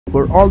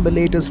For all the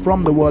latest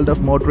from the world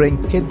of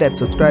motoring, hit that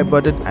subscribe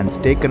button and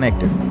stay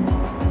connected.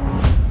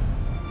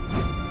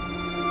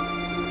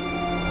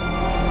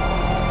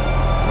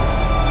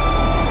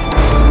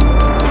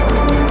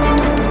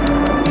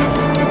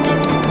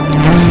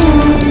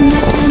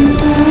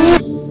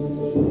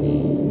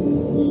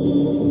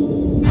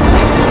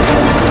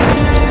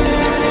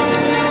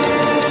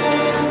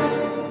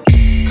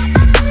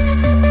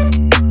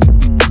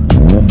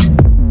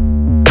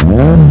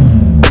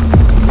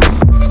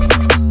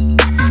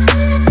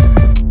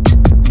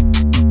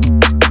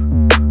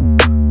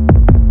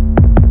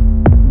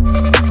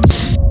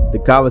 The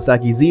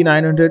Kawasaki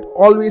Z900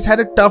 always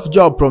had a tough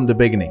job from the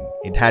beginning.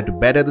 It had to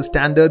better the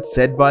standards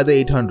set by the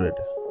 800.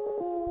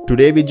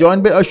 Today we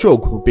joined by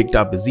Ashok, who picked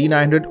up the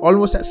Z900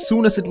 almost as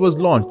soon as it was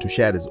launched to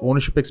share his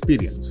ownership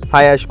experience.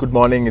 Hi Ash, good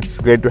morning. It's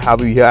great to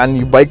have you here, and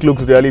your bike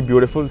looks really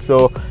beautiful.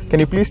 So can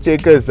you please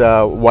take us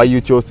why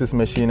you chose this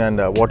machine and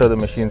what are the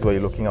machines were you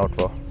looking out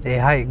for? Hey,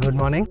 hi, good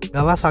morning.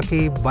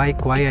 Kawasaki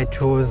bike, why I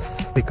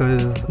chose,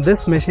 because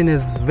this machine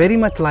is very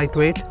much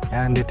lightweight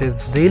and it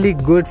is really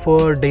good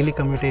for daily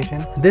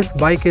commutation. This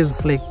bike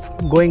is like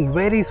going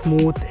very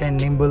smooth and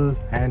nimble,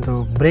 and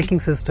the braking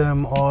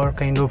system or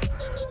kind of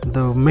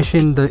the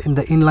machine in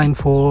the inline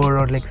 4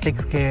 or like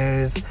 6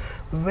 gears,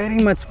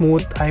 very much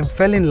smooth. I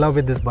fell in love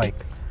with this bike.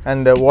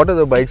 And what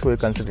other bikes were you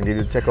considering? Did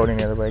you check out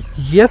any other bikes?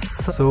 Yes,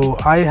 so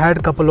I had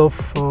a couple of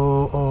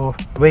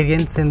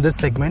variants in this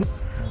segment.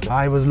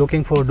 I was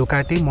looking for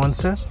Ducati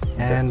Monster,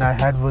 and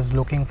I was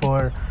looking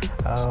for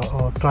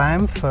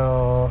Triumph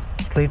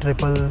Street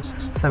Triple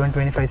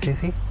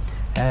 725cc,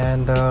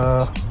 and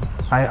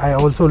I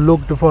also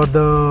looked for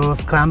the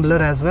Scrambler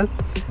as well.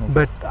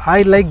 But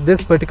I like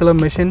this particular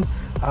machine.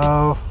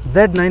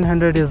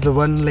 Z900 is the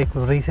one like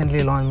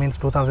recently launched, means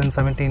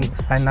 2017,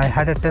 and I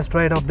had a test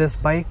ride of this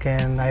bike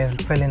and I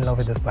fell in love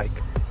with this bike.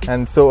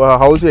 And so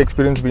how's your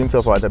experience been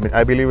so far? I mean,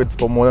 I believe it's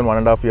for more than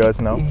 1.5 years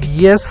now.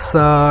 Yes,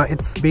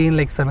 it's been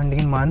like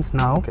 17 months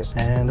now. Okay.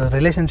 And the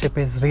relationship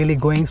is really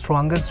going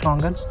stronger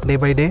day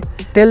by day.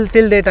 Till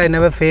date I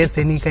never faced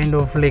any kind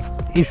of like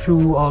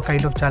issue or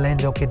kind of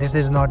challenge. Okay, this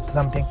is not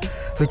something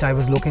which I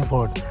was looking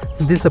for.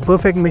 This is a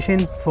perfect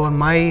machine for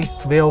my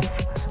way of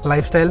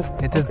lifestyle.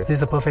 This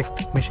is a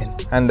perfect machine.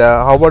 And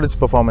how about its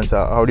performance?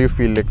 How do you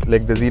feel?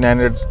 Like the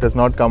Z900 does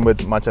not come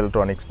with much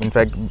electronics. In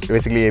fact,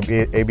 basically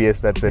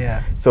ABS, that's it.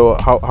 Yeah. So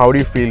how do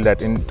you feel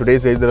that in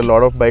today's age there are a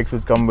lot of bikes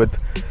which come with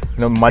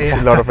a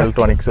lot of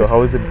electronics? So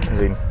how is it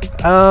been?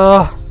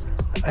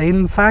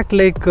 In fact,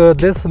 like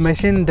this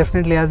machine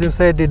definitely, as you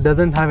said, it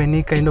doesn't have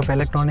any kind of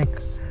electronic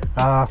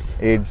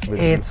aids with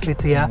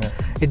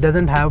it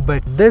doesn't have,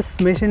 but this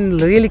machine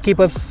really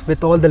keeps up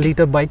with all the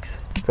liter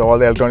bikes. So all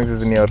the electronics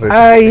is in your wrist.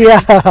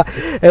 Yeah,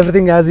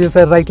 everything, as you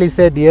said, rightly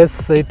said,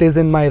 yes, it is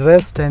in my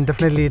wrist, and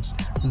definitely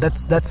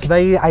that's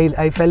why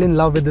I fell in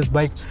love with this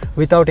bike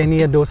without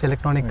any of those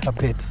electronic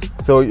upgrades.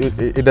 So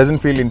it doesn't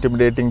feel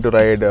intimidating to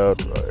ride.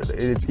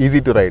 It's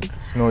easy to ride.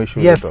 No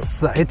issues.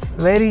 Yes, it's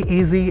very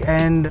easy,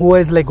 and who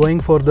is like going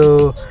for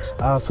the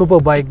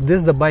super bike, this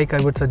is the bike I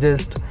would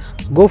suggest.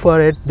 Go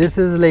for it. This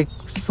is like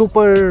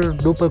super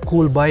duper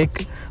cool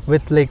bike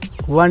with like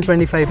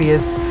 125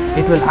 PS.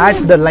 It will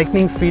add the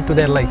lightning speed to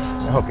their life.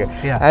 Okay.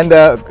 Yeah. And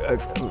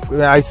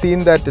I've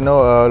seen that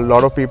a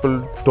lot of people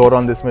tour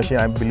on this machine.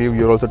 I believe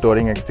you're also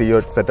touring. I see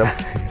your setup.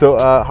 So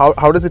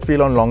how does it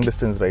feel on long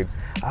distance rides?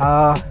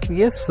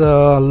 Yes,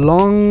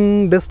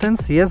 long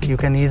distance. Yes, you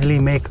can easily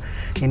make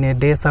in a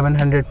day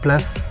 700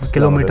 plus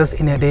kilometers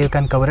in a day. You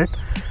can cover it,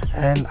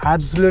 and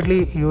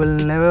absolutely you will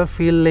never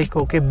feel like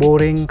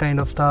boring kind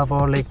of stuff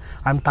or like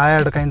I'm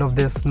tired kind of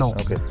this. No.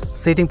 Okay.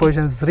 Seating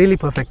position is really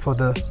perfect for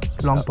the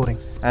long touring.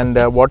 And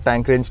what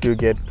tank range do you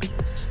get?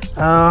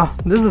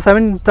 This is a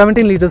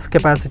 17 liters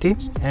capacity,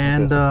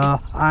 and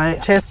I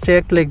just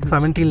checked like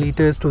 17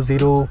 liters to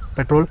 0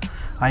 petrol.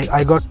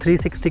 I got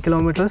 360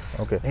 kilometers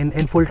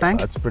in full tank.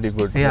 That's pretty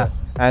good. Yeah.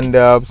 And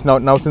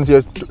now since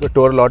you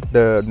tour a lot,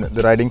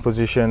 the riding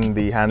position,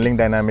 the handling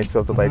dynamics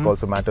of the bike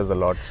also matters a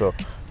lot. So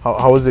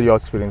how has your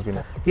experience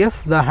been?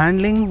 Yes, the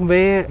handling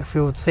way, if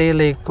you say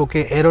like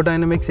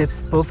aerodynamics,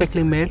 it's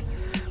perfectly made.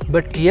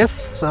 But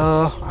yes,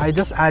 I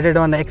just added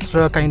on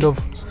extra kind of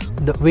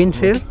the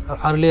windshield.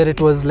 Earlier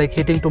it was like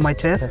hitting to my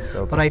chest. Yes,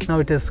 okay. Right now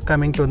it is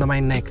coming to my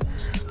neck.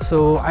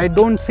 So I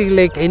don't see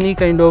like any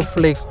kind of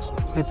like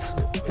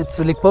it's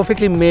like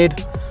perfectly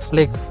made.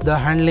 Like the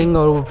handling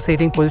or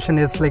seating position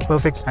is like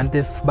perfect, and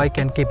this bike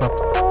can keep up.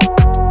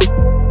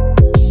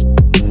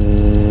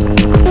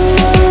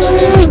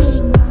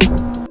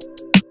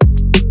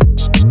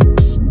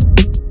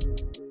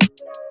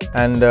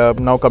 And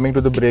now coming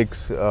to the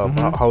brakes,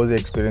 how has the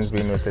experience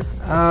been with it?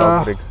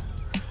 Stock brakes.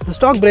 The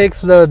stock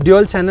brakes, the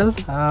dual channel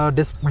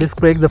disc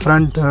brakes, the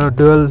front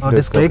dual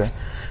disc brakes. Okay.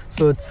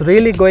 So it's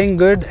really going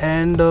good,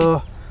 and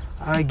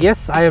I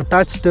guess I have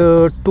touched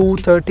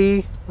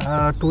 230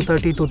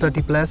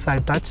 plus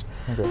I've touched.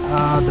 Okay.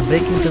 The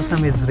braking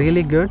system is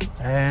really good,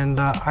 and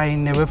I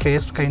never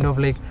faced kind of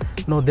like,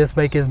 no, this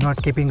bike is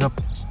not keeping up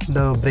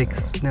the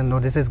brakes. No,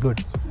 this is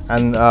good.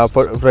 And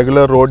for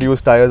regular road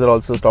use tires are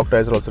also, stock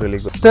tires are also really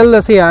good.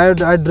 Still, see,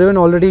 I've driven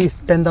already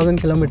 10,000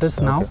 kilometers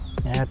now.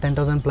 Yeah,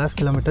 10,000 plus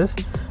kilometers.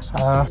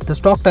 The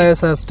stock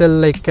tires are still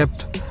like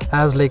kept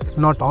as like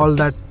not all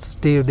that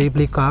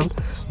deeply carved,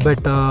 but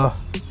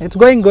it's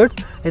going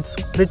good. It's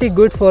pretty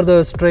good for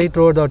the straight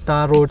road or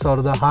tar roads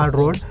or the hard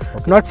road.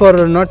 Okay.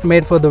 Not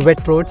made for the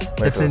wet roads.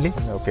 Definitely.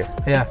 Okay.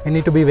 Yeah, you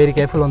need to be very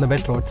careful on the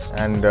wet roads.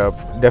 And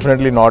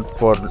definitely not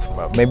for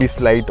maybe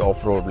slight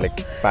off-road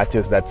like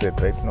patches. That's it,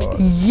 right? No.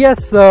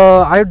 Yes,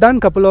 I've done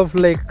couple of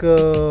like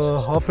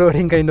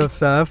off-roading kind of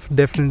stuff.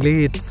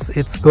 Definitely,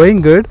 it's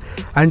going good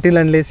until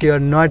unless you are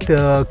not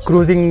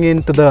cruising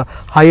into the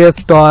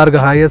highest torque,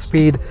 higher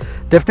speed.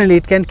 Definitely,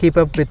 it can keep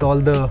up with all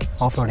the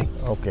off-roading.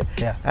 Okay.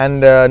 Yeah.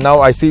 And now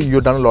I see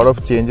you've done a lot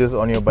of changes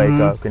on your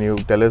bike. Can you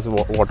tell us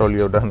what all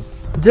you have done?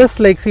 Just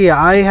like, see,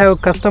 I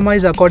have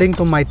customized according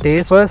to my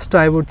taste. First,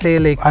 I would say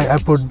like I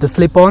put the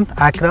slip-on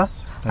Acra.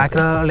 Okay.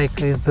 Acra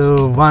like is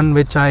the one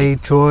which I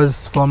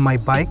chose for my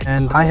bike,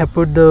 and I have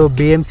put the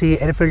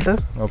BMC air filter.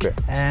 Okay.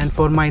 And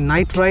for my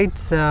night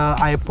rides,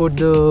 I put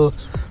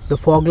the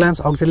fog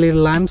lamps, auxiliary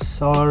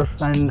lamps,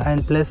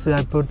 and plus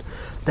I put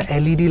the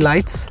LED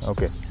lights.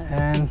 Okay.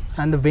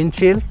 And the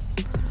windshield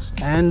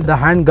and the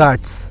hand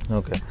guards.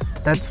 Okay.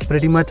 That's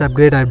pretty much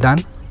upgrade I've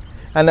done.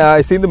 And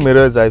I see the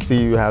mirrors. I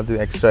see you have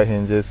the extra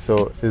hinges.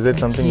 So is it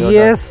something you're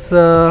Yes.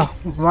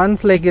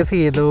 Once like you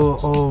see the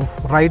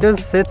rider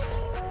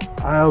sits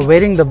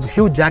wearing the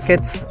huge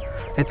jackets,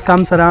 it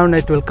comes around,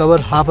 it will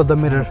cover half of the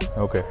mirror.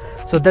 Okay.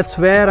 So that's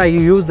where I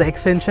use the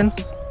extension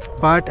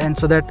part, and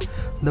so that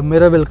the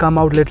mirror will come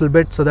out little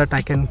bit so that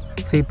I can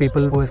see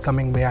people who is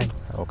coming behind.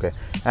 Okay.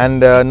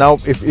 And now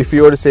if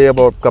you were to say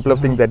about a couple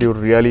of things that you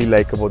really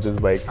like about this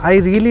bike. I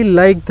really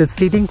like the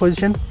seating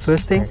position,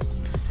 first thing. Okay.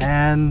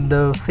 And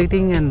the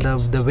seating and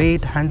the way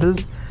it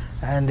handles,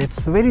 and it's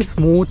very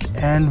smooth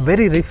and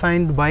very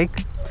refined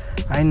bike.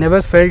 I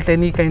never felt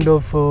any kind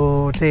of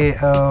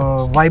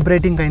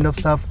vibrating kind of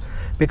stuff,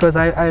 because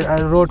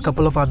I rode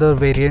couple of other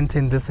variants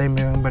in the same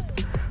way,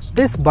 but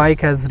this bike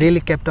has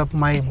really kept up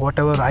my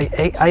whatever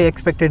I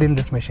expected in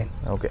this machine.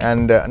 Okay.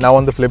 And now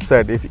on the flip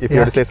side, if you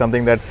were to say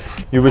something that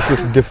you wish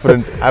was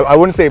different, I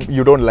wouldn't say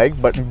you don't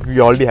like, but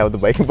you already have the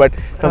bike, but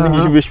something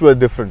you wish was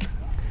different.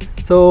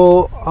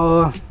 So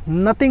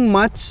nothing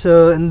much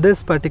in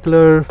this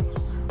particular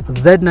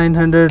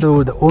Z900.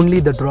 Only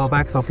the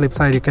drawbacks or flip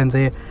side, you can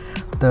say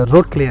the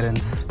road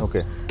clearance.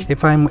 Okay.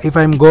 If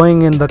I'm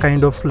going in the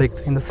kind of like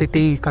in the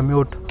city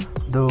commute,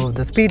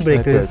 the speed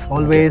breaker is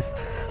always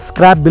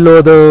scrap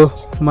below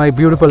my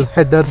beautiful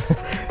headers.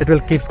 It will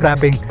keep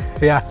scrapping.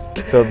 Yeah.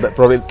 So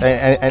probably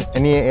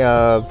any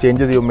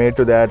changes you made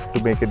to that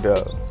to make it?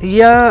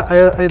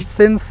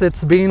 Since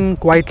it's been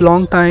quite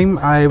long time,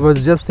 I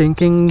was just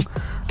thinking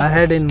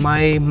ahead in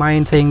my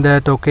mind, saying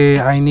that okay,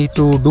 I need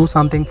to do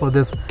something for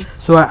this.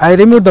 So I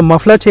removed the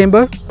muffler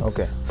chamber.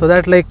 Okay. So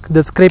that like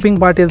the scraping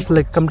part is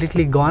like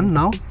completely gone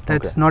now.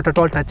 That's not at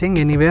all touching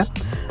anywhere.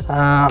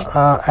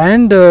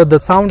 And the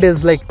sound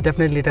is like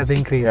definitely it has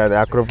increased. Yeah, the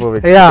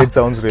acropovic. Yeah. It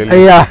sounds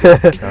really. Yeah.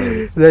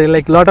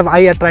 Like lot of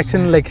eye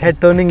attraction, like head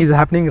turning is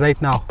happening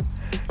right now.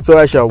 So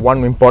Asha,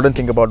 one important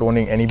thing about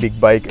owning any big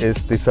bike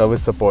is the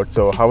service support.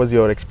 So how has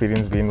your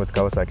experience been with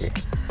Kawasaki?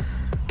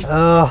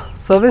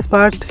 Service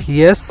part,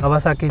 yes,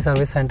 Kawasaki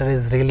service center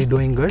is really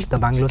doing good. The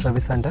Bangalore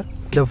service center.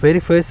 The very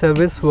first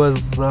service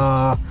was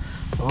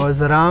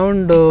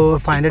around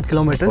 500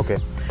 kilometers.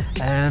 Okay.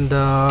 And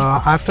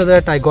after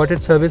that, I got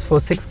it service for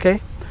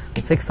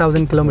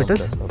 6,000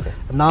 kilometers. Okay.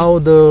 Now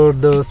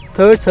the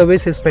third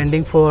service is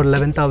pending for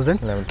 11,000.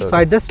 So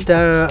I just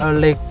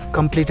like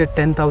completed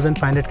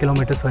 10,500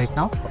 kilometers right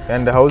now.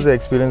 And how's the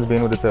experience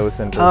been with the service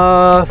center?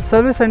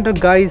 Service center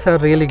guys are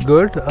really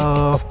good.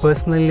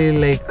 Personally,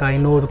 like I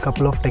know a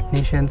couple of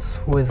technicians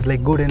who is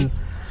like good in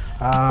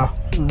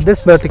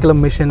this particular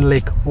mission,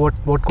 like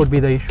what could be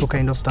the issue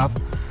kind of stuff.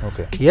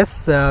 Okay.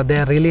 Yes, they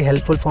are really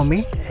helpful for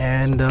me,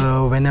 and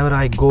whenever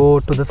I go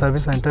to the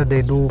service center,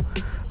 they do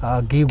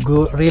give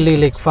really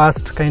like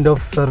fast kind of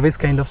service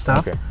kind of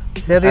stuff. Okay.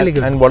 They're really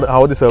good. And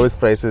how are the service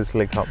prices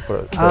like for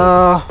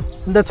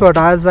service? That's what,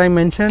 as I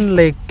mentioned,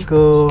 like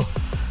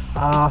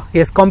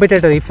yes,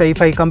 competitor.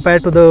 If I compare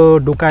to the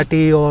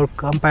Ducati or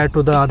compare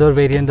to the other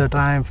variant, the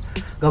Triumph,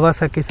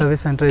 Kawasaki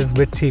service center is a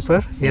bit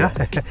cheaper. Yeah.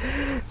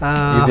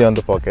 Easy on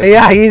the pocket.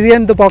 Yeah, easy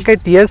on the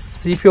pocket.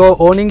 Yes, if you are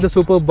owning the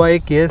super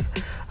bike, yes,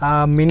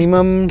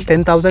 minimum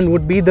 10,000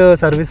 would be the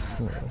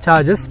service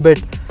charges.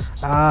 But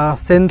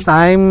since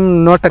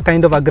I'm not a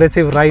kind of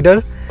aggressive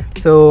rider,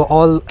 so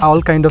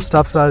all kind of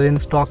stuffs are in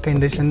stock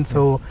condition,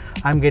 so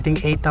I'm getting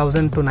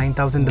 8,000 to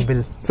 9,000 the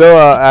bill. So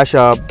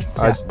Asha,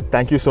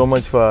 thank you so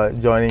much for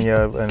joining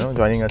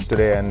us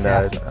today, and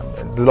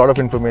there's a lot of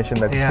information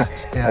that's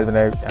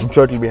I'm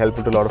sure it will be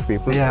helpful to a lot of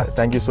people.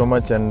 Thank you so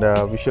much, and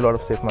wish you a lot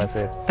of safe miles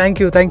ahead. Thank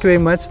you very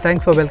much.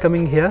 Thanks for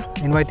welcoming here,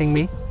 inviting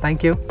me.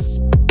 Thank you.